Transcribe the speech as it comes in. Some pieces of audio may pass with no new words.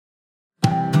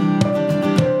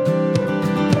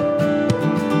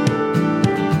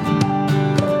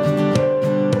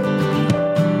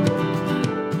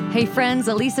Hey friends,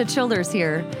 Elisa Childers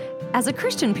here. As a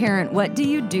Christian parent, what do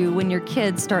you do when your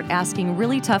kids start asking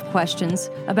really tough questions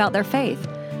about their faith?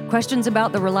 Questions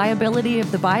about the reliability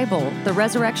of the Bible, the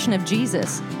resurrection of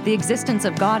Jesus, the existence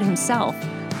of God Himself.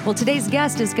 Well, today's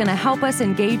guest is going to help us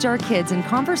engage our kids in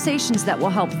conversations that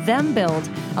will help them build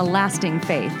a lasting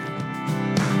faith.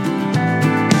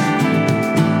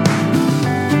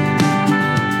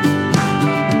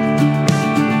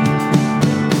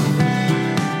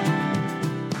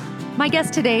 My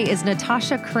guest today is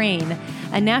Natasha Crain,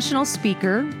 a national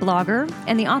speaker, blogger,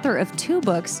 and the author of 2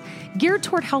 books geared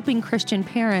toward helping Christian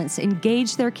parents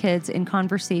engage their kids in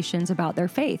conversations about their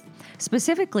faith,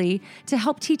 specifically to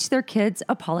help teach their kids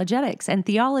apologetics and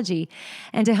theology,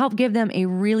 and to help give them a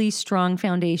really strong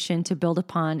foundation to build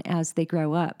upon as they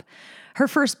grow up. Her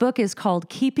first book is called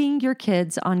Keeping Your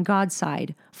Kids on God's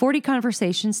Side, 40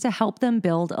 Conversations to Help Them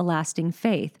Build a Lasting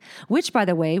Faith, which, by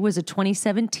the way, was a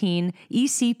 2017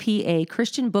 ECPA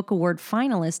Christian Book Award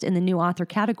finalist in the new author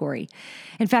category.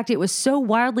 In fact, it was so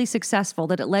wildly successful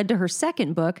that it led to her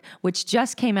second book, which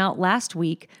just came out last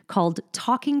week, called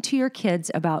Talking to Your Kids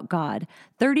About God,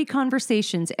 30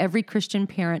 Conversations Every Christian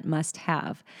Parent Must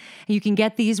Have. You can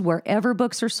get these wherever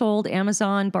books are sold,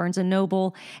 Amazon, Barnes &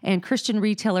 Noble, and Christian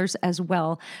retailers as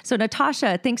well. So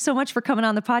Natasha, thanks so much for coming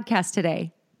on the podcast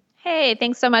today. Hey,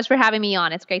 thanks so much for having me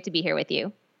on. It's great to be here with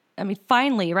you. I mean,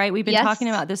 finally, right? We've been talking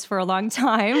about this for a long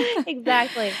time.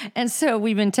 Exactly. And so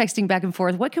we've been texting back and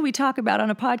forth. What can we talk about on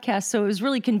a podcast? So it was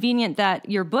really convenient that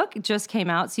your book just came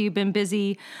out. So you've been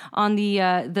busy on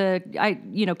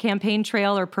the campaign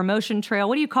trail or promotion trail.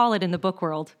 What do you call it in the book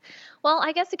world? Well,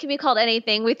 I guess it could be called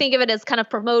anything. We think of it as kind of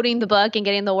promoting the book and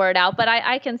getting the word out, but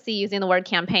I can see using the word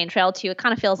campaign trail too. It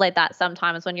kind of feels like that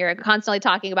sometimes when you're constantly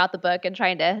talking about the book and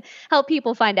trying to help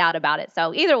people find out about it.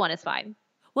 So either one is fine.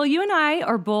 Well, you and I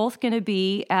are both going to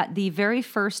be at the very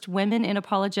first Women in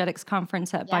Apologetics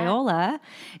conference at Biola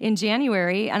in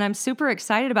January, and I'm super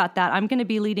excited about that. I'm going to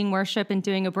be leading worship and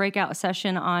doing a breakout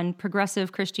session on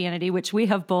progressive Christianity, which we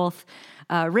have both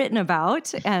written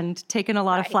about and taken a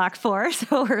lot of flack for.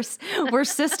 So we're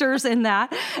sisters in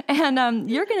that. And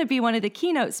you're going to be one of the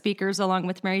keynote speakers along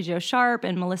with Mary Jo Sharp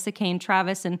and Melissa Cain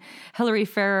Travis and Hillary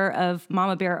Ferrer of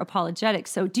Mama Bear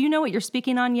Apologetics. So do you know what you're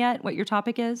speaking on yet, what your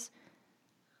topic is?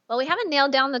 Well, we haven't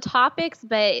nailed down the topics,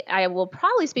 but I will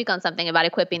probably speak on something about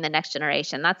equipping the next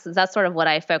generation. That's sort of what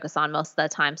I focus on most of the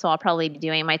time. So I'll probably be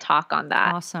doing my talk on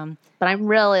that. Awesome. But I'm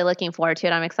really looking forward to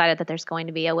it. I'm excited that there's going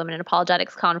to be a Women in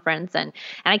Apologetics conference, and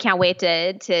I can't wait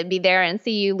to be there and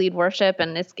see you lead worship,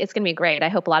 and it's going to be great. I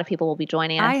hope a lot of people will be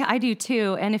joining us. I do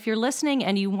too. And if you're listening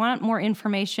and you want more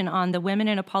information on the Women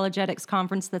in Apologetics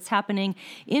conference that's happening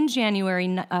in January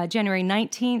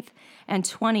 19th and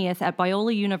 20th at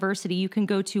Biola University, you can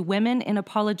go to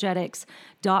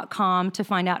womeninapologetics.com to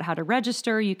find out how to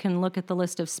register. You can look at the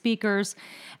list of speakers,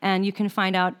 and you can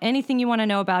find out anything you want to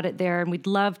know about it there. And we'd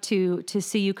love to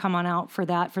see you come on out for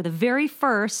that, for the very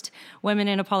first Women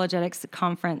in Apologetics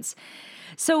conference.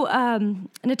 So,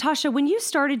 Natasha, when you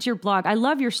started your blog, I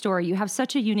love your story. You have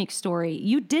such a unique story.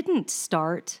 You didn't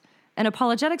start an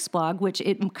apologetics blog, which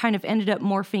it kind of ended up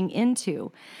morphing into.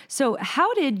 So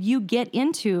how did you get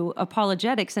into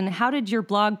apologetics, and how did your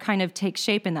blog kind of take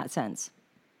shape in that sense?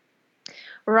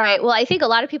 Right. Well, I think a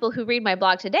lot of people who read my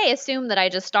blog today assume that I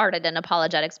just started an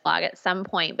apologetics blog at some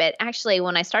point. But actually,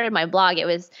 when I started my blog, it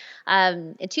was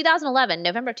in 2011,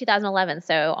 November of 2011,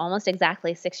 so almost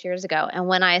exactly 6 years ago. And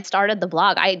when I started the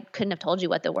blog, I couldn't have told you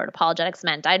what the word apologetics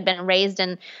meant. I'd been raised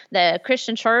in the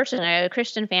Christian church and a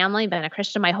Christian family, been a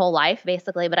Christian my whole life,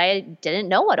 basically, but I didn't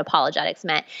know what apologetics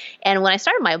meant. And when I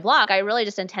started my blog, I really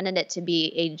just intended it to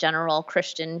be a general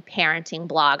Christian parenting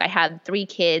blog. I had 3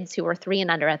 kids who were 3 and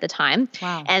under at the time. Wow.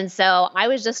 And so I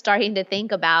was just starting to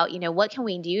think about, what can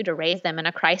we do to raise them in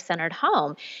a Christ-centered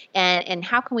home? And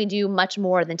how can we do much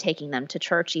more than taking them to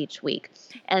church each week?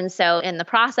 And so in the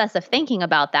process of thinking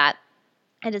about that,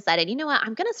 I decided, you know what,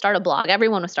 I'm going to start a blog.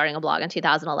 Everyone was starting a blog in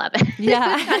 2011.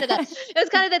 Yeah. It was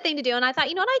kind of the thing to do. And I thought,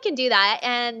 you know what, I can do that.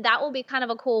 And that will be kind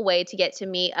of a cool way to get to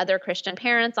meet other Christian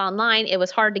parents online. It was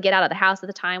hard to get out of the house at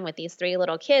the time with these 3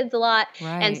 little kids a lot.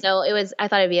 Right. And so I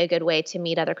thought it'd be a good way to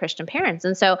meet other Christian parents.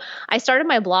 And so I started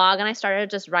my blog, and I started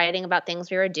just writing about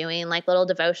things we were doing, like little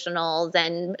devotionals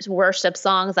and worship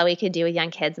songs that we could do with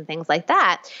young kids and things like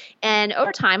that. And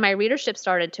over time, my readership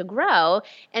started to grow,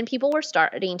 and people were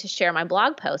starting to share my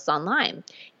blog posts online.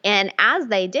 And as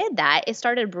they did that, it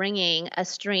started bringing a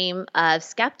stream of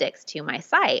skeptics to my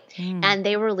site. And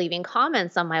they were leaving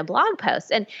comments on my blog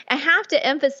posts. And I have to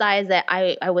emphasize that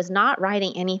I was not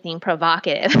writing anything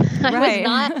provocative. I was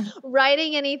not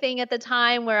writing anything at the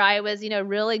time where I was,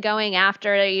 really going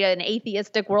after an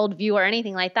atheistic worldview or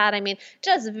anything like that. I mean,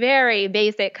 just very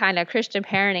basic kind of Christian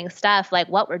parenting stuff, like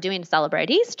what we're doing to celebrate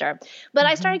Easter. But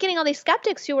I started getting all these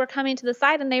skeptics who were coming to the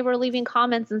site, and they were leaving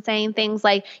comments and saying things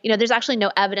like, there's actually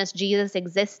no evidence Jesus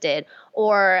existed,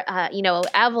 or,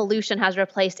 evolution has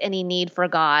replaced any need for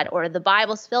God, or the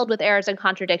Bible's filled with errors and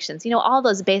contradictions, all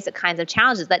those basic kinds of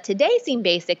challenges that today seem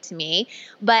basic to me,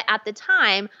 but at the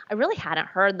time, I really hadn't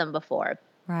heard them before.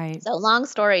 Right. So long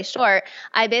story short,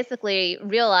 I basically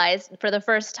realized for the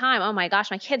first time, oh my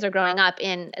gosh, my kids are growing up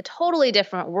in a totally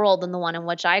different world than the one in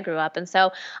which I grew up. And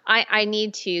so I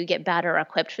need to get better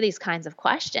equipped for these kinds of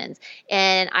questions.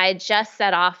 And I just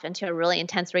set off into a really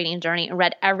intense reading journey and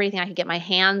read everything I could get my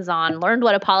hands on, learned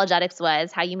what apologetics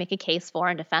was, how you make a case for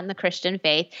and defend the Christian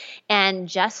faith, and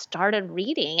just started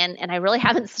reading. And I really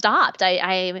haven't stopped.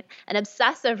 I'm an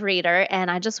obsessive reader,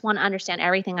 and I just want to understand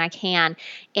everything I can.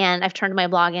 And I've turned my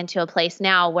blog into a place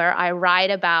now where I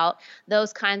write about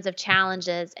those kinds of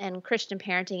challenges and Christian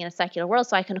parenting in a secular world,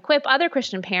 so I can equip other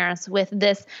Christian parents with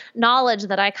this knowledge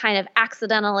that I kind of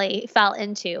accidentally fell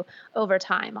into over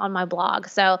time on my blog.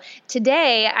 So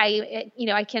today,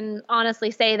 I can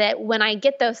honestly say that when I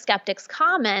get those skeptics'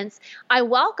 comments, I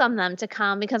welcome them to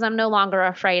come because I'm no longer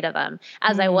afraid of them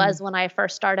as I was when I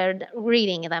first started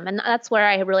reading them. And that's where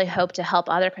I really hope to help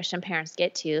other Christian parents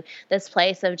get to, this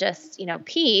place of just,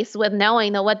 peace with knowing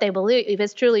that what they believe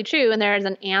is truly true, and there is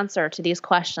an answer to these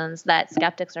questions that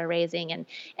skeptics are raising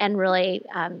and really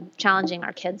challenging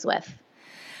our kids with.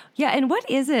 Yeah, and what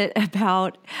is it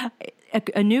about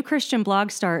a new Christian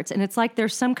blog starts, and it's like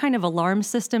there's some kind of alarm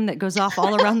system that goes off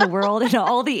all around the world, and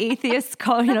all the atheists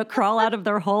crawl out of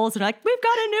their holes and like, we've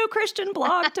got a new Christian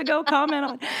blog to go comment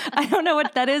on. I don't know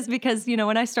what that is because,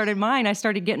 when I started mine, I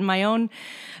started getting my own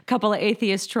couple of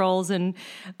atheist trolls, and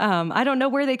I don't know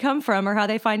where they come from or how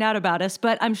they find out about us,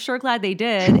 but I'm sure glad they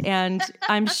did. And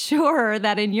I'm sure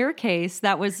that in your case,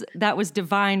 that was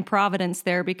divine providence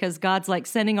there, because God's like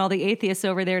sending all the atheists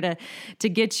over there to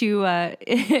get you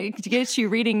to get you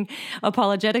reading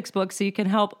apologetics books so you can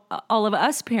help all of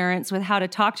us parents with how to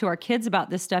talk to our kids about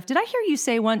this stuff. Did I hear you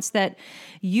say once that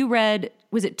you read,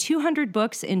 was it 200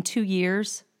 books in 2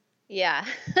 years? Yeah.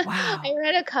 Wow. I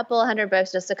read a couple hundred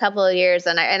books just a couple of years,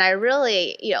 and I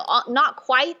really, not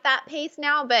quite that pace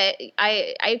now, but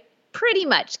I pretty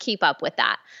much keep up with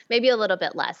that, maybe a little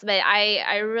bit less, but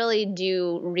I really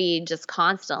do read just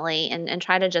constantly and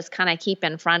try to just kind of keep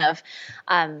in front of,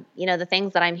 the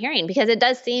things that I'm hearing, because it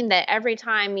does seem that every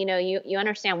time, you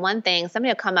understand one thing,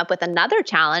 somebody will come up with another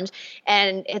challenge,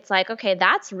 and it's like, okay,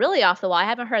 that's really off the wall. I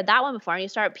haven't heard that one before. And you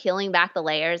start peeling back the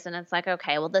layers, and it's like,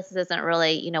 okay, well, this isn't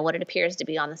really, what it appears to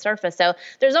be on the surface. So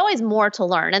there's always more to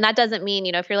learn. And that doesn't mean,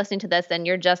 if you're listening to this and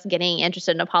you're just getting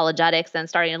interested in apologetics and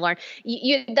starting to learn,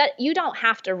 you don't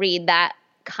have to read that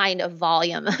kind of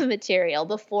volume of material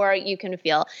before you can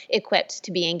feel equipped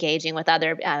to be engaging with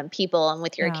other people and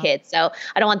with your kids. So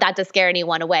I don't want that to scare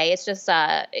anyone away. It's just,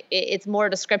 it's more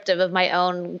descriptive of my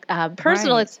own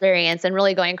personal experience and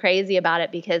really going crazy about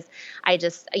it, because I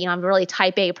just, I'm a really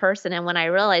type A person. And when I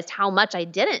realized how much I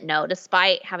didn't know,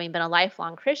 despite having been a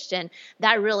lifelong Christian,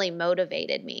 that really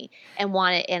motivated me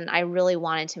and I really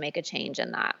wanted to make a change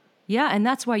in that. Yeah, and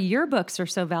that's why your books are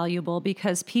so valuable,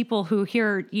 because people who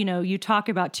hear, you talk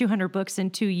about 200 books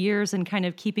in 2 years and kind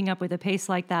of keeping up with a pace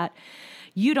like that,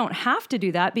 you don't have to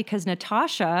do that because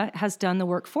Natasha has done the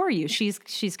work for you.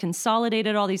 She's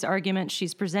consolidated all these arguments.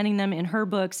 She's presenting them in her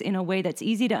books in a way that's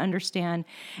easy to understand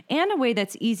and a way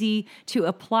that's easy to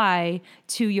apply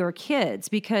to your kids.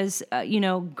 Because,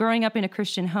 growing up in a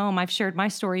Christian home, I've shared my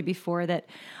story before that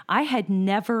I had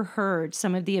never heard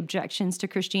some of the objections to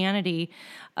Christianity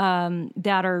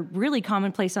that are really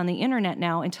commonplace on the internet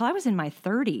now until I was in my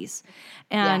 30s.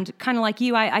 And kind of like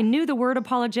you, I knew the word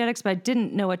apologetics, but I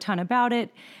didn't know a ton about it.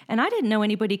 And I didn't know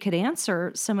anybody could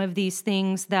answer some of these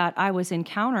things that I was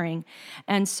encountering.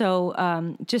 And so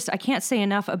I can't say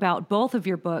enough about both of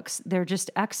your books. They're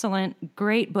just excellent,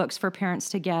 great books for parents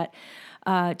to get.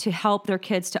 To help their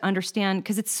kids to understand,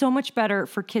 because it's so much better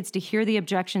for kids to hear the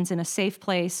objections in a safe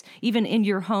place, even in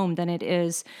your home, than it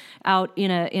is out in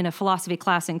a philosophy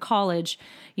class in college,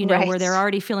 where they're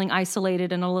already feeling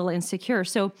isolated and a little insecure.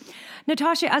 So,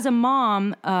 Natasha, as a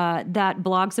mom that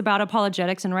blogs about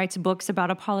apologetics and writes books about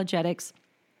apologetics,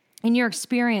 in your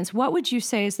experience, what would you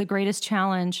say is the greatest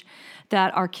challenge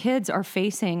that our kids are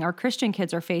facing, our Christian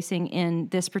kids are facing in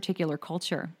this particular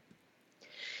culture?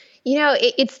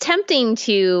 It's tempting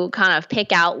to kind of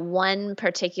pick out one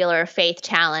particular faith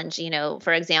challenge.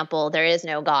 For example, there is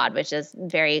no God, which is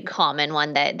very common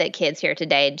one that kids hear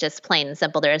today, just plain and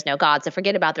simple, there is no God. So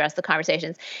forget about the rest of the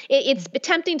conversations. It's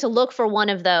tempting to look for one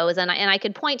of those. And I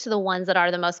could point to the ones that are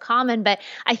the most common, but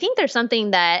I think there's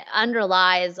something that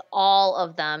underlies all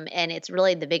of them. And it's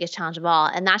really the biggest challenge of all.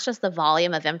 And that's just the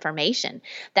volume of information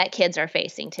that kids are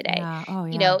facing today. Yeah. Oh,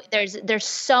 yeah. There's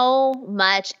so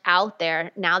much out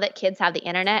there now that kids have the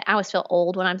internet. I always feel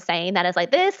old when I'm saying that. It's like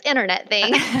this internet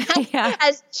thing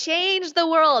has changed the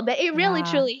world, but it really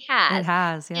truly has. It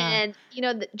has, yeah. And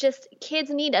just kids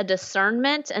need a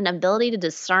discernment, an ability to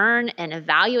discern and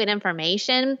evaluate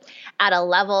information at a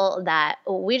level that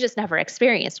we just never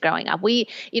experienced growing up.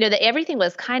 That everything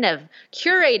was kind of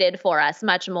curated for us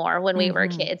much more when we were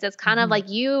kids. It's kind of like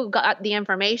you got the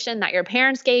information that your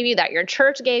parents gave you, that your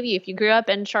church gave you if you grew up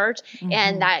in church,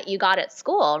 and that you got at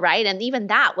school, right? And even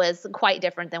that was quite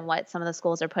different than what some of the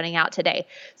schools are putting out today.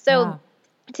 So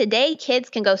today, kids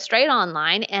can go straight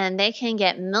online and they can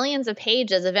get millions of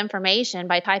pages of information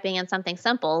by typing in something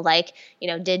simple like,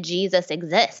 did Jesus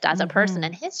exist as a person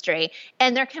in history?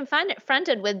 And they're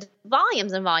confronted with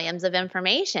volumes and volumes of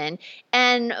information.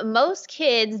 And most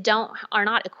kids are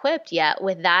not equipped yet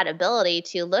with that ability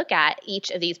to look at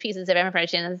each of these pieces of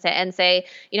information and say,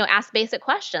 ask basic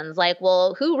questions like,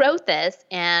 well, who wrote this?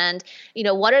 And,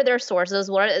 what are their sources?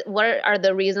 What are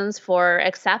the reasons for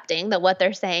accepting that what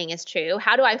they're saying is true?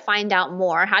 How do I find out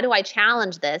more? How do I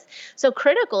challenge this? So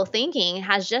critical thinking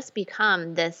has just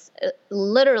become this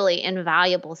literally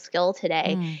invaluable skill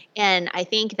today. And I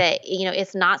think that,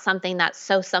 it's not something that's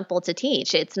so simple to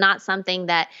teach. It's not something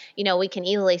that, we can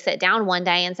easily sit down one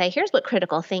day and say, here's what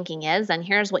critical thinking is, and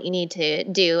here's what you need to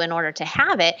do in order to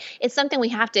have it. It's something we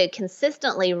have to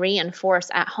consistently reinforce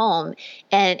at home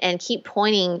and keep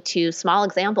pointing to small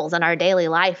examples in our daily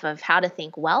life of how to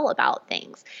think well about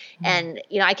things. And,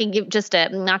 I can give just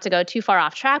not to go too far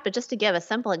off track, but just to give a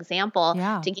simple example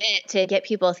to get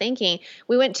people thinking.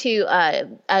 We went to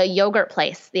a yogurt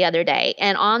place the other day,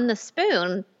 and on the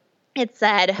spoon, it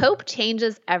said, "Hope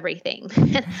changes everything."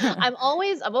 I'm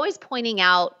always pointing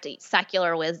out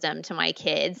secular wisdom to my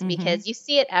kids because you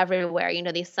see it everywhere.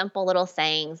 These simple little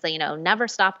sayings that, never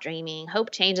stop dreaming,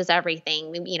 hope changes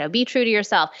everything, be true to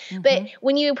yourself. But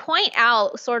when you point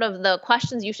out sort of the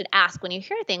questions you should ask when you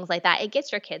hear things like that, it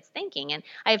gets your kids thinking. And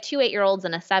I have 2 8-year-olds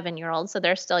and a 7-year-old, so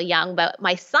they're still young. But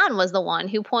my son was the one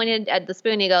who pointed at the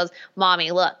spoon. He goes,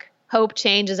 "Mommy, look. Hope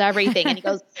changes everything."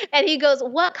 And he goes,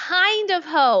 "What kind of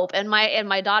hope?" And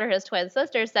my daughter, his twin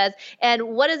sister, says, "And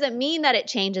what does it mean that it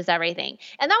changes everything?"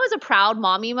 And that was a proud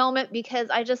mommy moment because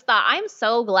I just thought, I'm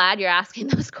so glad you're asking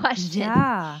those questions.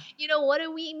 Yeah. What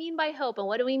do we mean by hope? And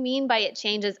what do we mean by it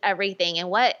changes everything? And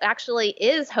what actually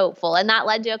is hopeful? And that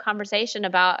led to a conversation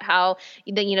about how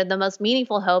the most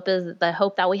meaningful hope is the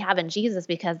hope that we have in Jesus,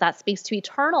 because that speaks to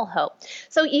eternal hope.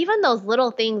 So even those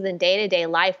little things in day-to-day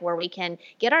life where we can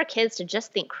get our kids to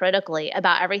just think critically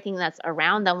about everything that's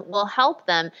around them will help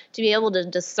them to be able to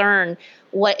discern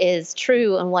what is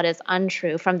true and what is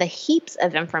untrue from the heaps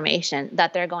of information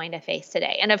that they're going to face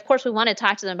today. And of course, we want to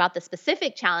talk to them about the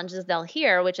specific challenges they'll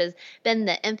hear, which has been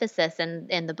the emphasis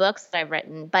in the books that I've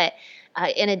written. But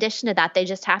in addition to that, they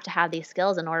just have to have these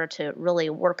skills in order to really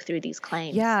work through these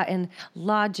claims. Yeah, and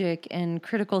logic and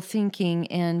critical thinking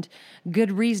and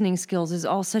good reasoning skills is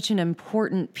all such an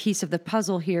important piece of the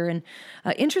puzzle here. And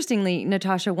interestingly,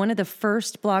 Natasha, one of the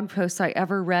first blog posts I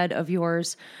ever read of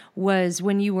yours was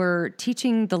when you were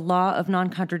teaching the law of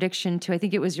non-contradiction to, I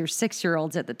think it was your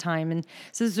 6-year-olds at the time. And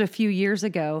so this was a few years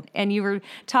ago. And you were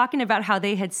talking about how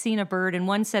they had seen a bird, and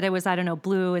one said it was, I don't know,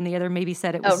 blue, and the other maybe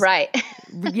said it was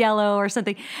yellow or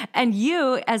something. And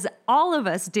you, as all of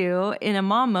us do in a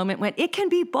mom moment, went, it can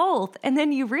be both. And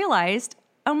then you realized,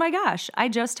 oh my gosh, I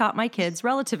just taught my kids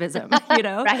relativism,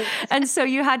 Right. And so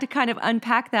you had to kind of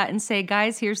unpack that and say,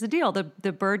 guys, here's the deal.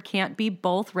 The bird can't be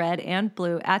both red and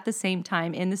blue at the same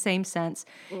time in the same sense.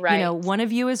 Right. One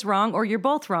of you is wrong or you're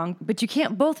both wrong, but you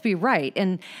can't both be right.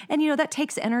 And that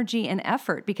takes energy and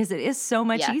effort because it is so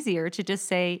much easier to just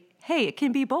say, hey, it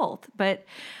can be both. But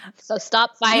so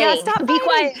stop fighting. Yeah, stop Be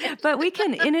fighting. quiet. But we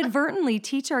can inadvertently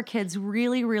teach our kids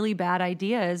really, really bad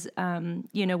ideas,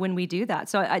 when we do that.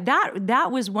 So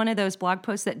that was one of those blog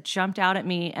posts that jumped out at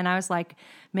me, and I was like,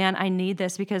 man, I need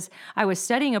this, because I was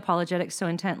studying apologetics so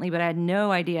intently, but I had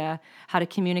no idea how to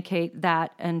communicate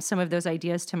that and some of those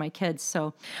ideas to my kids.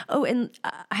 So, and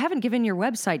I haven't given your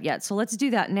website yet, so let's do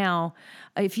that now.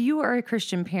 If you are a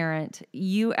Christian parent,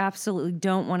 you absolutely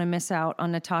don't want to miss out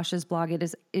on Natasha's blog. It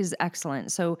is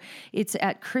excellent. So it's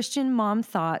at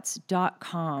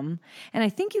christianmomthoughts.com. And I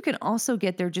think you can also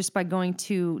get there just by going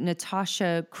to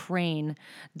natashacrain.com.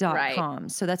 Right.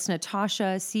 So that's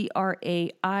Natasha,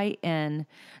 CRAIN.com.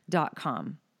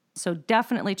 So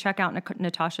definitely check out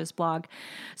Natasha's blog.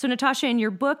 So Natasha, in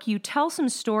your book, you tell some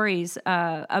stories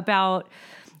about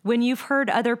when you've heard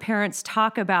other parents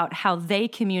talk about how they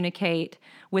communicate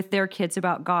with their kids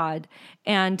about God,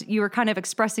 and you were kind of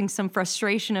expressing some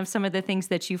frustration of some of the things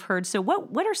that you've heard. So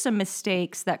what are some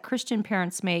mistakes that Christian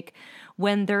parents make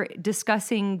when they're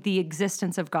discussing the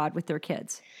existence of God with their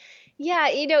kids? Yeah,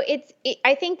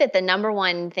 I think that the number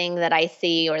one thing that I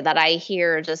see or that I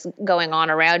hear just going on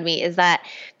around me is that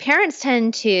parents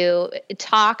tend to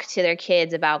talk to their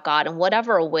kids about God in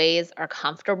whatever ways are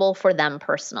comfortable for them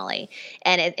personally.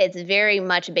 And it's very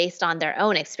much based on their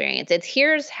own experience. It's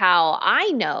here's how I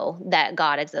know that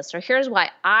God exists, or here's why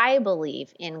I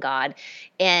believe in God.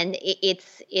 And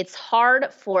it's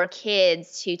hard for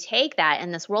kids to take that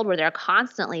in this world where they're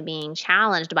constantly being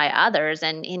challenged by others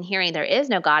and in hearing there is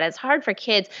no God. It's hard for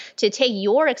kids to take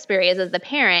your experience as the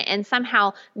parent and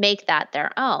somehow make that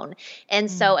their own. And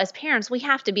so as parents, we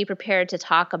have to be prepared to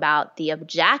talk about the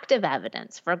objective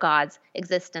evidence for God's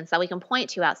existence that we can point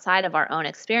to outside of our own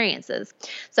experiences.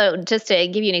 So just to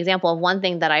give you an example of one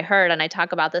thing that I heard, and I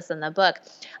talk about this in the book,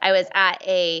 I was at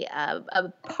a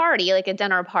party, like a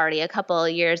dinner party a couple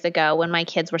of years ago when my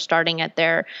kids were starting at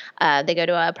they go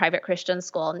to a private Christian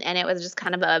school, and it was just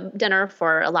kind of a dinner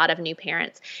for a lot of new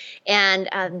parents. And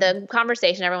the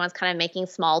conversation, everyone's kind of making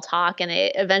small talk, and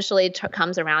it eventually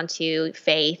comes around to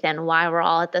faith and why we're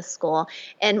all at this school.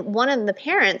 And one of the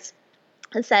parents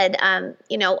said,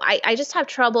 I just have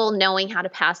trouble knowing how to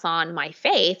pass on my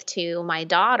faith to my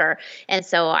daughter. And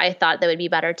so I thought that would be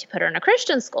better to put her in a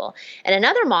Christian school. And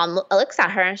another mom looks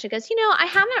at her and she goes, I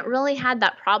haven't really had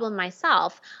that problem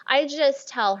myself. I just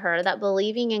tell her that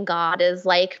believing in God is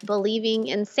like believing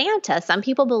in Santa. Some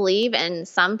people believe and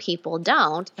some people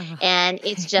don't. And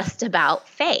it's just about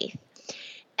faith.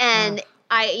 And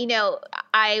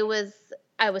I was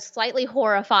slightly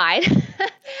horrified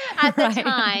at the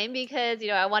time because,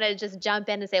 I wanted to just jump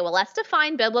in and say, well, let's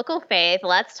define biblical faith.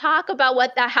 Let's talk about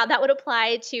how that would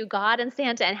apply to God and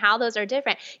Santa and how those are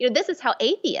different. This is how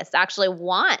atheists actually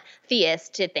want theists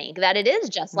to think, that it is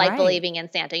just like believing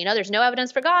in Santa. There's no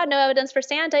evidence for God, no evidence for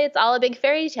Santa. It's all a big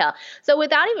fairy tale. So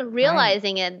without even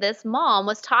realizing it, this mom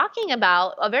was talking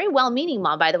about, a very well-meaning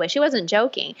mom, by the way. She wasn't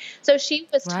joking. So she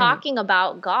was talking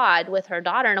about God with her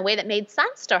daughter in a way that made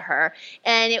sense to her.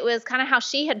 And it was kind of how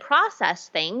she had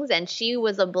processed things, and she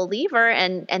was a believer,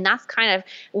 and that's kind of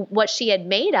what she had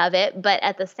made of it. But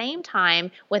at the same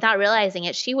time, without realizing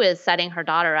it, she was setting her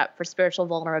daughter up for spiritual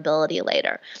vulnerability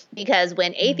later. Because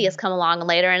when atheists come along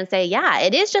later and say, yeah,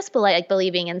 it is just like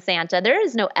believing in Santa, there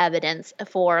is no evidence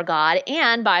for God.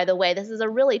 And by the way, this is a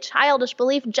really childish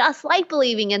belief, just like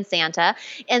believing in Santa.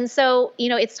 And so,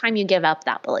 it's time you give up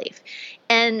that belief.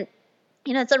 And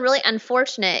it's a really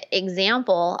unfortunate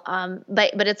example,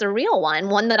 but it's a real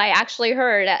one that I actually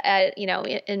heard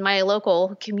in my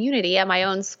local community at my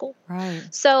own school. Right.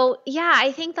 So, yeah,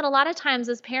 I think that a lot of times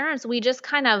as parents, we just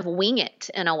kind of wing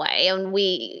it in a way. And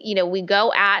we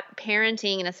go at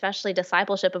parenting and especially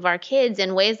discipleship of our kids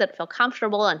in ways that feel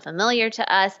comfortable and familiar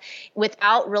to us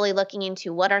without really looking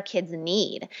into what our kids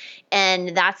need.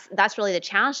 And that's really the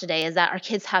challenge today, is that our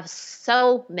kids have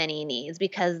so many needs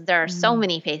because there are so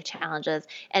many faith challenges.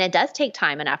 And it does take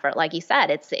time and effort. Like you said,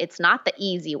 it's not the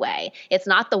easy way. It's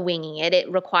not the winging it.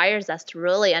 It requires us to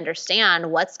really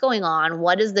understand what's going on,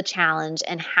 what is the challenge,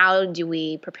 and how do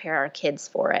we prepare our kids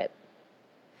for it.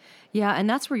 Yeah, and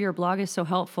that's where your blog is so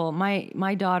helpful.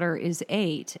 My daughter is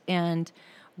 8, and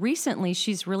recently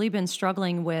she's really been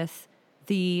struggling with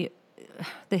the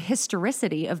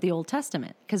historicity of the Old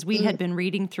Testament, because we had been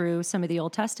reading through some of the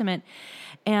Old Testament.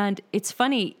 And it's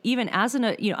funny, even as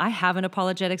I have an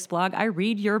apologetics blog, I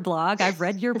read your blog, I've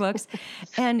read your books.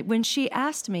 And when she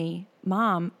asked me,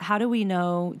 Mom, how do we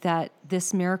know that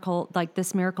this miracle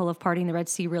of parting the Red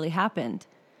Sea really happened?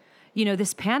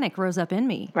 This panic rose up in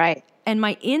me. Right. And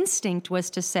my instinct was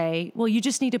to say, well, you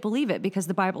just need to believe it because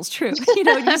the Bible's true. You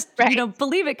just, Right.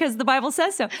 believe it because the Bible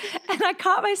says so. And I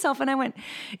caught myself and I went,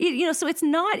 so it's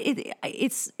not,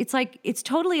 it's like, it's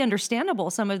totally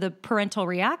understandable, some of the parental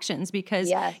reactions, because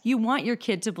Yes. you want your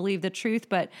kid to believe the truth,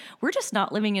 but we're just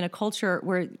not living in a culture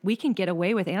where we can get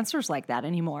away with answers like that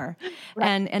anymore.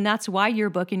 Right. And that's why your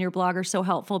book and your blog are so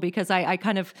helpful, because I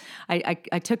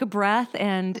took a breath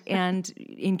and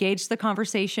engaged the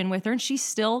conversation with her, and she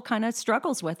still kind of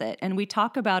struggles with it. And we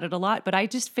talk about it a lot, but I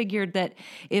just figured that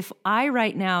if I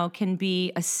right now can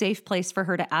be a safe place for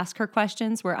her to ask her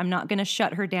questions, where I'm not going to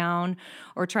shut her down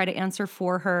or try to answer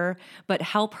for her, but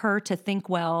help her to think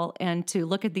well and to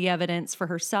look at the evidence for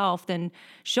herself, then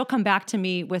she'll come back to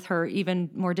me with her even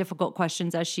more difficult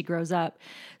questions as she grows up.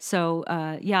 So,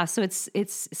 so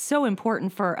it's so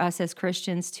important for us as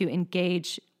Christians to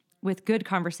engage with good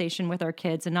conversation with our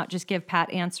kids and not just give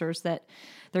pat answers that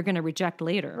they're going to reject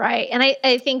later. Right. And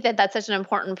I think that that's such an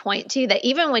important point too, that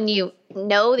even when you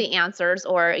know the answers,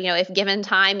 or, if given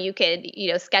time, you could,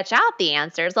 sketch out the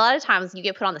answers, a lot of times you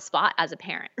get put on the spot as a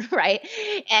parent. Right.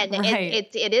 And Right.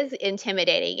 it is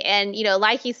intimidating. And,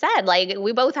 like you said, like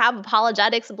we both have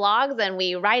apologetics blogs and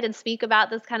we write and speak about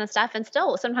this kind of stuff. And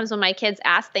still sometimes when my kids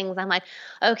ask things, I'm like,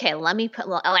 okay, let me put,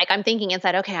 like, I'm thinking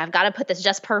inside, okay, I've got to put this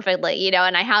just perfectly,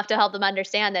 and I have to help them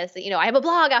understand this, I have a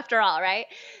blog after all. Right.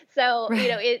 So,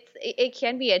 Right. it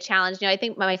can be a challenge. I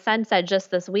think my son said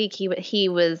just this week he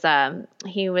was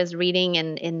reading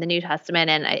in the New Testament,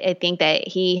 and I think that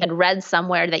he had read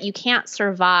somewhere that you can't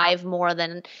survive more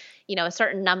than a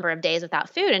certain number of days without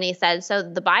food. And he said, so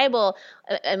the Bible,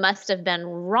 it must have been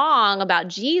wrong about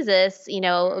Jesus,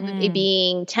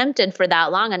 being tempted for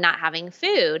that long and not having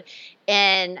food.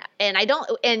 And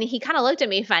he kind of looked at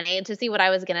me funny to see what I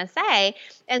was going to say.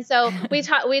 And so we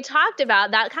talked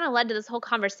about that, kind of led to this whole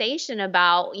conversation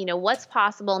about, what's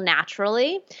possible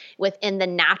naturally within the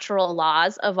natural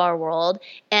laws of our world,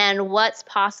 and what's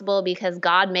possible because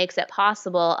God makes it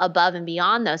possible above and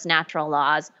beyond those natural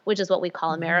laws, which is what we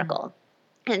call a miracle.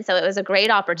 And so it was a great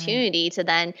opportunity to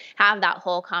then have that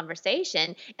whole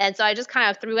conversation. And so I just kind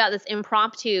of threw out this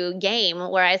impromptu game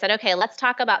where I said, okay, let's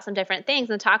talk about some different things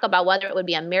and talk about whether it would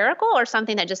be a miracle or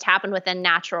something that just happened within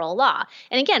natural law.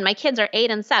 And again, my kids are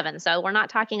 8 and 7, so we're not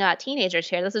talking about teenagers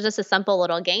here. This is just a simple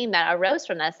little game that arose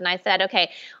from this. And I said, okay,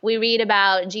 we read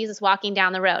about Jesus walking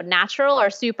down the road, natural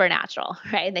or supernatural,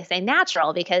 right? They say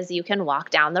natural because you can walk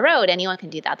down the road. Anyone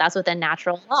can do that. That's within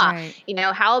natural law. Right.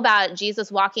 How about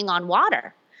Jesus walking on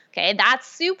water? Okay, that's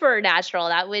supernatural.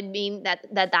 That would mean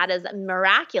that is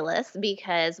miraculous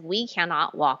because we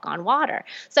cannot walk on water.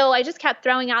 So I just kept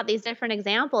throwing out these different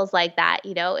examples like that.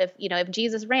 If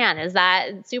Jesus ran, is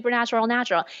that supernatural,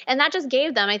 natural? And that just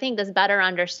gave them, I think, this better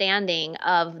understanding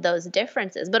of those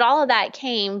differences. But all of that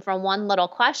came from one little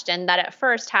question that at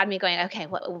first had me going, okay,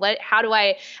 how do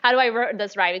I word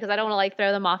this right? Because I don't want to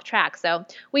throw them off track. So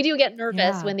we do get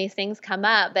nervous when these things come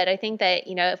up, but I think that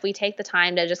if we take the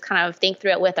time to just kind of think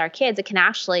through it with our kids, it can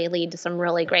actually lead to some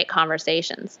really great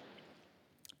conversations.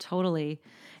 Totally.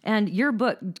 And your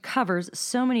book covers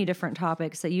so many different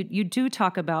topics that you do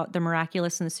talk about the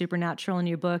miraculous and the supernatural in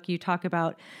your book. You talk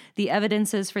about the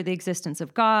evidences for the existence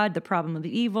of God, the problem of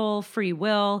evil, free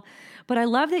will. But I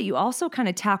love that you also kind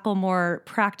of tackle more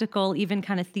practical, even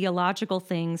kind of theological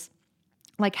things,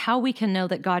 like how we can know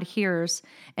that God hears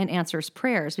and answers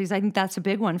prayers, because I think that's a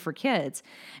big one for kids.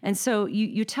 And so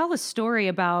you tell a story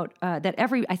about that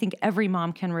I think every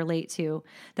mom can relate to,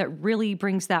 that really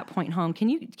brings that point home. Can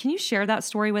you share that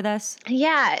story with us?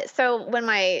 Yeah. So when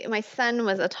my son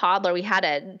was a toddler, we had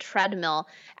a treadmill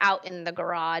out in the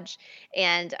garage,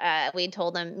 and we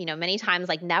told him, many times,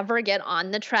 never get on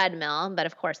the treadmill. But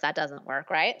of course, that doesn't work,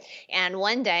 right? And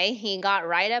one day he got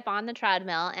right up on the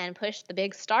treadmill and pushed the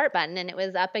big start button, and it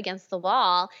was up against the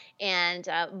wall. And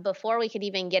before we could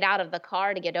even get out of the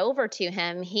car to get over to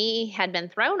him, he had been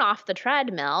thrown off the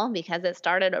treadmill because it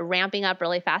started ramping up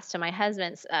really fast to my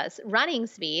husband's running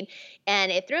speed.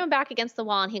 And it threw him back against the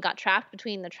wall, and he got trapped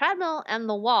between the treadmill and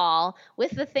the wall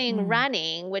with the thing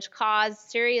running, which caused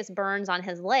serious burns on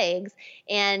his legs.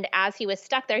 And as he was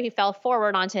stuck there, he fell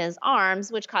forward onto his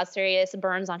arms, which caused serious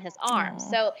burns on his arms. Aww.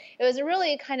 So it was a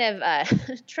really kind of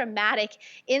traumatic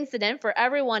incident for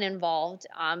everyone involved.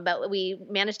 involved. But we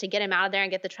managed to get him out of there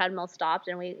and get the treadmill stopped,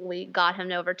 and we got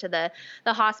him over to the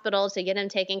hospital to get him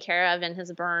taken care of and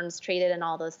his burns treated and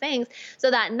all those things.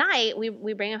 So that night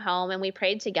we bring him home and we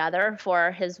prayed together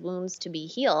for his wounds to be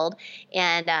healed,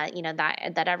 and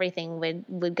that everything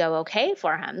would go okay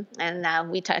for him. And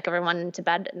we took everyone to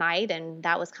bed at night, and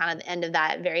that was kind of the end of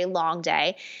that very long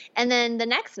day. And then the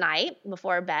next night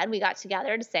before bed, we got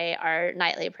together to say our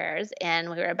nightly prayers, and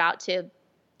we were about to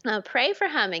pray for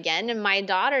him again. And my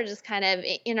daughter just kind of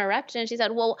interrupted, and she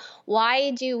said, well,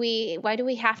 why do we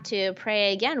have to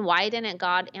pray again? Why didn't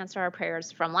God answer our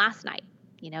prayers from last night?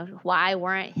 Why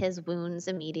weren't his wounds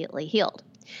immediately healed?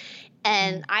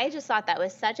 And I just thought that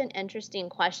was such an interesting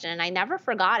question. And I never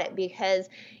forgot it, because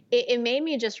it made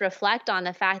me just reflect on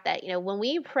the fact that, when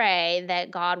we pray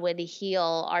that God would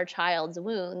heal our child's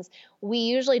wounds, we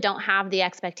usually don't have the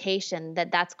expectation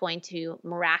that that's going to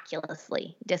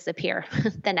miraculously disappear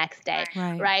the next day,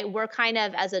 right? We're kind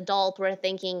of, as adults, we're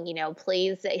thinking,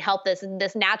 please help this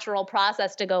natural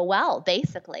process to go well,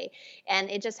 basically. And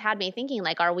it just had me thinking,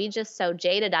 like, are we just so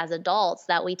jaded as adults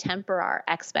that we temper our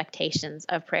expectations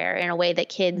of prayer in a way that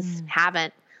kids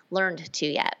haven't learned to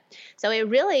yet? So it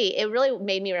really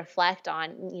made me reflect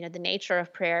on, the nature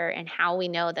of prayer and how we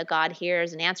know that God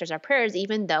hears and answers our prayers,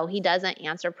 even though he doesn't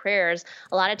answer prayers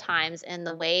a lot of times in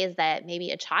the ways that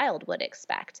maybe a child would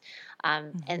expect.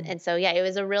 And so, yeah, it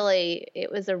was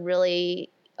a really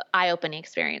eye-opening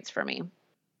experience for me.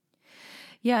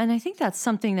 Yeah, and I think that's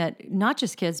something that not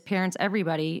just kids, parents,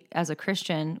 everybody as a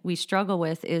Christian, we struggle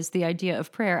with, is the idea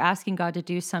of prayer, asking God to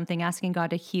do something, asking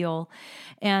God to heal.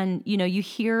 And, you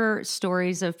hear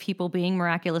stories of people being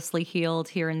miraculously healed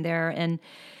here and there. And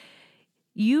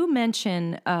you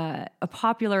mention a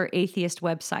popular atheist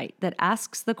website that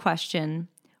asks the question,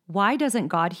 why doesn't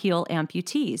God heal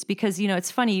amputees? Because, it's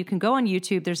funny, you can go on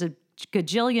YouTube, there's a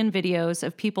gajillion videos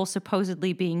of people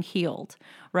supposedly being healed,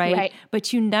 right?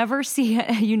 But you never see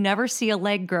a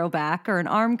leg grow back or an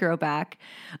arm grow back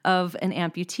of an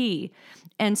amputee.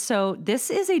 And so this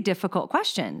is a difficult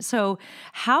question. So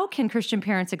how can Christian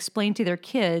parents explain to their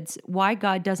kids why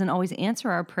God doesn't always answer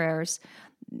our prayers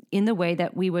in the way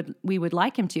that we would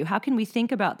like him to? How can we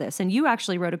think about this? And you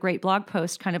actually wrote a great blog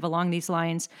post kind of along these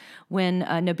lines when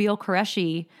Nabil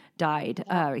Qureshi died.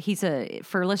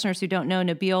 For listeners who don't know,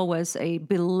 Nabil was a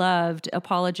beloved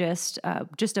apologist,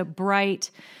 just a bright,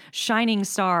 shining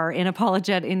star in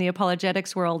the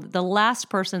apologetics world, the last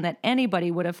person that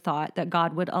anybody would have thought that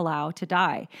God would allow to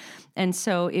die. And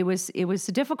so it was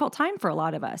a difficult time for a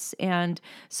lot of us. And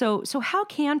so how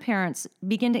can parents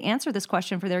begin to answer this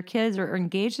question for their kids or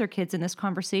engage their kids in this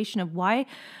conversation of why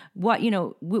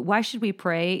should we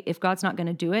pray if God's not going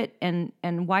to do it? And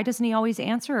why doesn't he always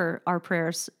answer our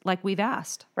prayers like we've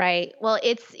asked? Right. Well,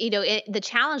 it's, the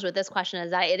challenge with this question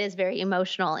is that it is very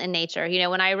emotional in nature.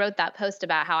 When I wrote that post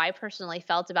about how I personally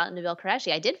felt about Nabil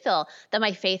Qureshi, I did feel that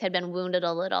my faith had been wounded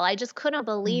a little. I just couldn't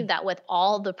believe that with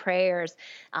all the prayers,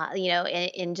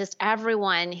 and just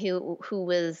everyone who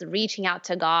was reaching out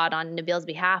to God on Nabil's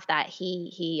behalf, that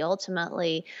he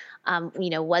ultimately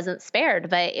wasn't spared.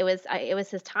 But it was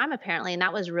his time apparently, and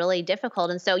that was really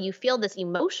difficult. And so you feel this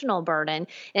emotional burden.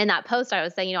 In that post, I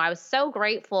was saying, I was so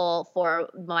grateful for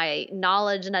my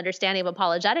knowledge and understanding of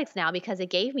apologetics now, because it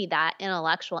gave me that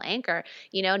intellectual anchor.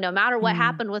 No matter what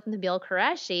happened with Nabil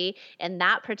Qureshi and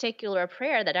that particular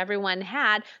prayer that everyone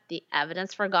had, the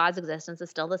evidence for God's existence is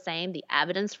still the same. The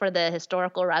evidence for the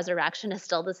historical resurrection is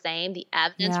still the same. The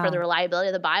evidence for the reliability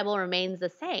of the Bible remains the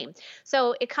same.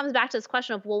 So it comes back to this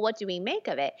question of, well, what do we make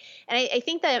of it? And I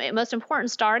think the most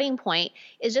important starting point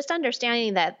is just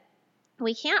understanding that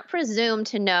we can't presume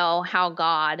to know how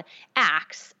God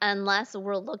acts unless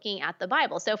we're looking at the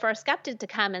Bible. So for a skeptic to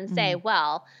come and say,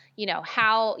 well,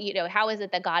 how is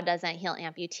it that God doesn't heal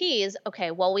amputees?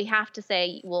 Okay, well, we have to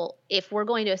say, well, if we're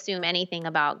going to assume anything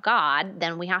about God,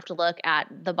 then we have to look at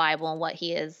the Bible and what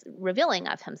he is revealing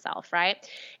of himself, right?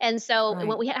 And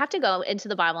so we have to go into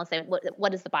the Bible and say,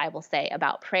 what does the Bible say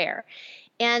about prayer?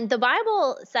 And the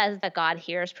Bible says that God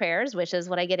hears prayers, which is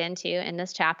what I get into in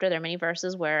this chapter. There are many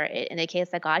verses where it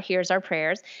indicates that God hears our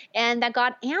prayers and that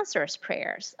God answers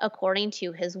prayers according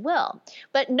to his will.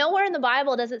 But nowhere in the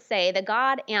Bible does it say that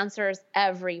God answers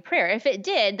every prayer. If it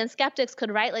did, then skeptics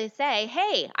could rightly say,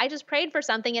 hey, I just prayed for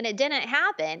something and it didn't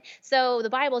happen, so the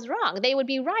Bible's wrong. They would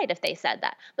be right if they said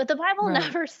that. But the Bible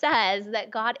never says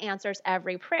that God answers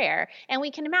every prayer. And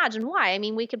we can imagine why. I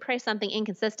mean, we could pray something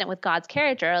inconsistent with God's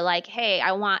character, like, hey,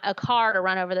 I want a car to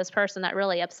run over this person that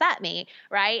really upset me,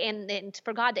 right? And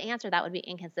for God to answer that would be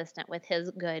inconsistent with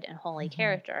his good and holy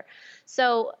character.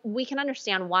 So we can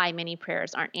understand why many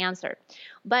prayers aren't answered.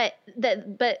 But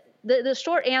the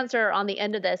short answer on the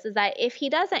end of this is that if he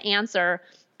doesn't answer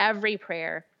every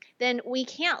prayer, then we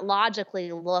can't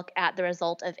logically look at the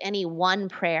result of any one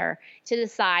prayer to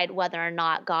decide whether or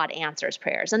not God answers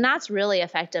prayers. And that's really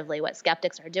effectively what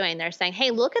skeptics are doing. They're saying,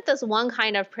 hey, look at this one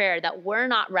kind of prayer that we're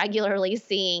not regularly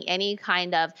seeing any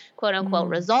kind of quote unquote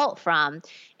result from.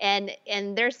 And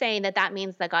they're saying that that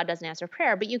means that God doesn't answer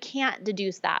prayer, but you can't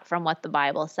deduce that from what the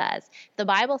Bible says. If the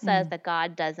Bible says that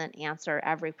God doesn't answer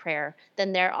every prayer,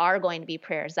 then there are going to be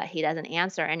prayers that he doesn't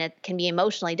answer. And it can be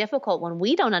emotionally difficult when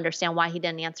we don't understand why he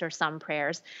didn't answer some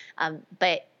prayers.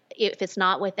 But if it's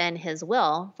not within his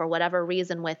will, for whatever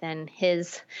reason, within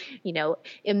his,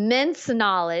 immense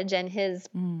knowledge and his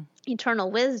eternal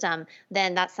wisdom,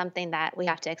 then that's something that we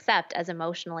have to accept, as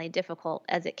emotionally difficult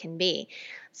as it can be.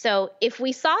 So if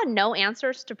we saw no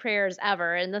answers to prayers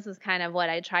ever, and this is kind of what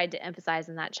I tried to emphasize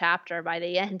in that chapter by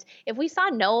the end, if we saw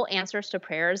no answers to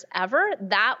prayers ever,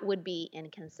 that would be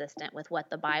inconsistent with what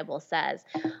the Bible says.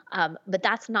 But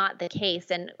that's not the case.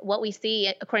 And what we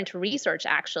see, according to research,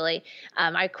 actually,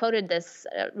 I quoted this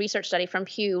research study from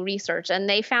Pew Research, and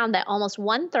they found that almost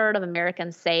 1/3 of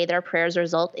Americans say their prayers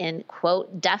result in,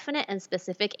 quote, definite and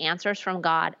specific answers from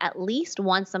God at least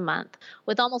once a month,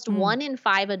 with almost 1 in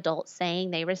 5 adults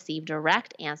saying they receive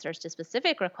direct answers to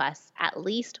specific requests at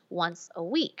least once a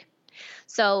week.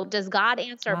 So does God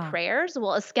answer prayers?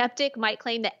 Well, a skeptic might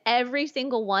claim that every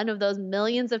single one of those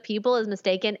millions of people is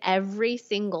mistaken every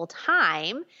single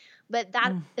time, but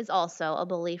that is also a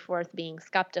belief worth being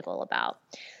skeptical about.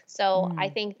 So I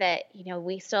think that,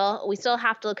 we still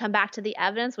have to come back to the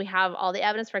evidence. We have all the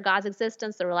evidence for God's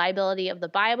existence, the reliability of the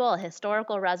Bible, a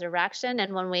historical resurrection.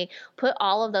 And when we put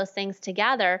all of those things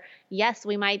together, yes,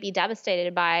 we might be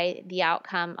devastated by the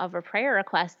outcome of a prayer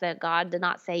request that God did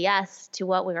not say yes to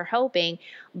what we were hoping,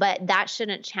 but that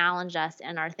shouldn't challenge us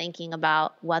in our thinking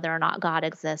about whether or not God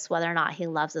exists, whether or not he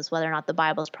loves us, whether or not the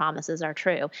Bible's promises are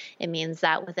true. It means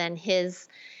that within his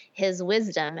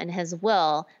wisdom and his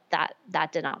will,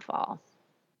 that did not fall.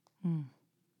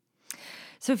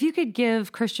 So if you could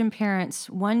give Christian parents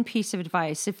one piece of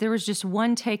advice, if there was just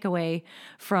one takeaway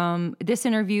from this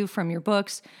interview, from your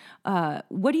books,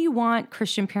 what do you want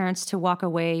Christian parents to walk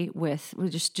away with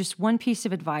just one piece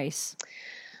of advice?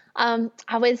 I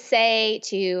would say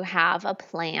to have a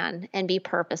plan and be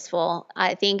purposeful.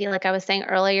 I think, like I was saying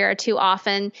earlier, too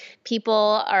often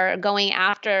people are going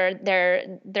after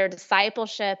their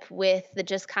discipleship with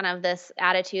just kind of this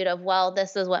attitude of, well,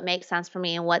 this is what makes sense for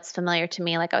me and what's familiar to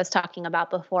me, like I was talking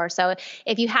about before. So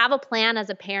if you have a plan as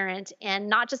a parent, and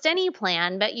not just any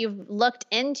plan, but you've looked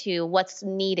into what's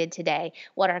needed today,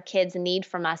 what our kids need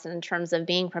from us in terms of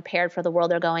being prepared for the world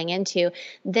they're going into,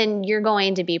 then you're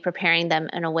going to be preparing them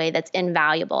in a way that's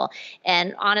invaluable.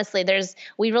 And honestly,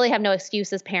 we really have no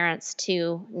excuse as parents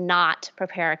to not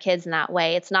prepare our kids in that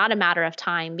way. It's not a matter of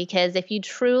time, because if you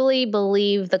truly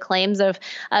believe the claims of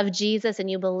Jesus and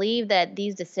you believe that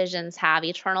these decisions have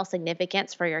eternal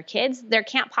significance for your kids, there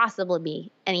can't possibly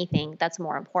be anything that's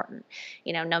more important.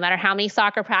 No matter how many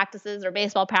soccer practices or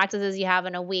baseball practices you have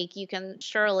in a week, you can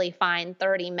surely find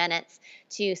 30 minutes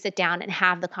to sit down and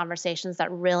have the conversations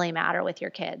that really matter with your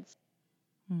kids.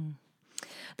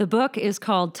 The book is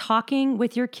called Talking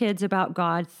with Your Kids About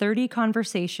God, 30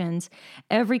 Conversations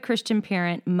Every Christian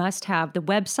Parent Must Have. The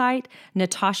website,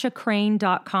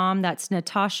 natashacrain.com. That's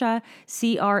Natasha,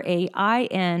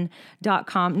 CRAIN.com.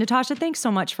 Natasha, thanks so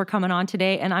much for coming on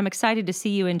today, and I'm excited to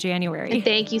see you in January.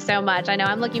 Thank you so much. I know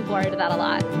I'm looking forward to that a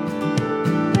lot.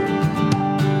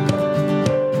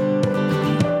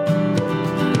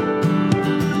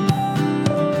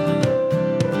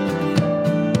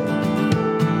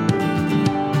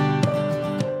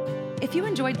 If you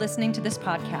enjoyed listening to this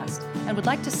podcast and would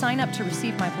like to sign up to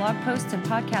receive my blog posts and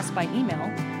podcasts by email,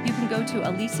 you can go to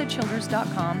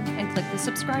alisachilders.com and click the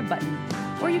subscribe button.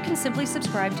 Or you can simply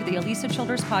subscribe to the Alisa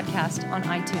Childers podcast on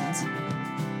iTunes.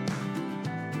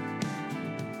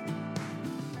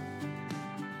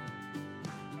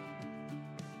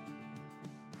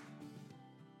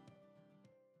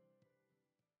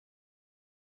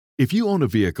 If you own a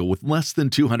vehicle with less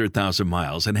than 200,000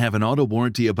 miles and have an auto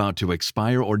warranty about to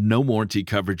expire or no warranty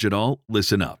coverage at all,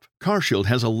 listen up. CarShield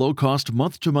has a low-cost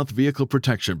month-to-month vehicle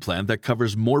protection plan that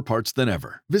covers more parts than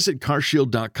ever. Visit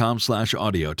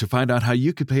carshield.com/audio to find out how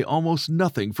you could pay almost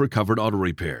nothing for covered auto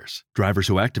repairs. Drivers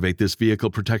who activate this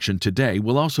vehicle protection today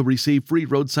will also receive free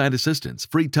roadside assistance,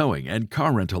 free towing, and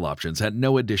car rental options at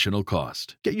no additional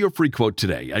cost. Get your free quote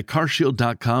today at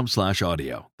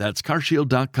carshield.com/audio. That's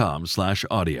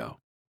carshield.com/audio.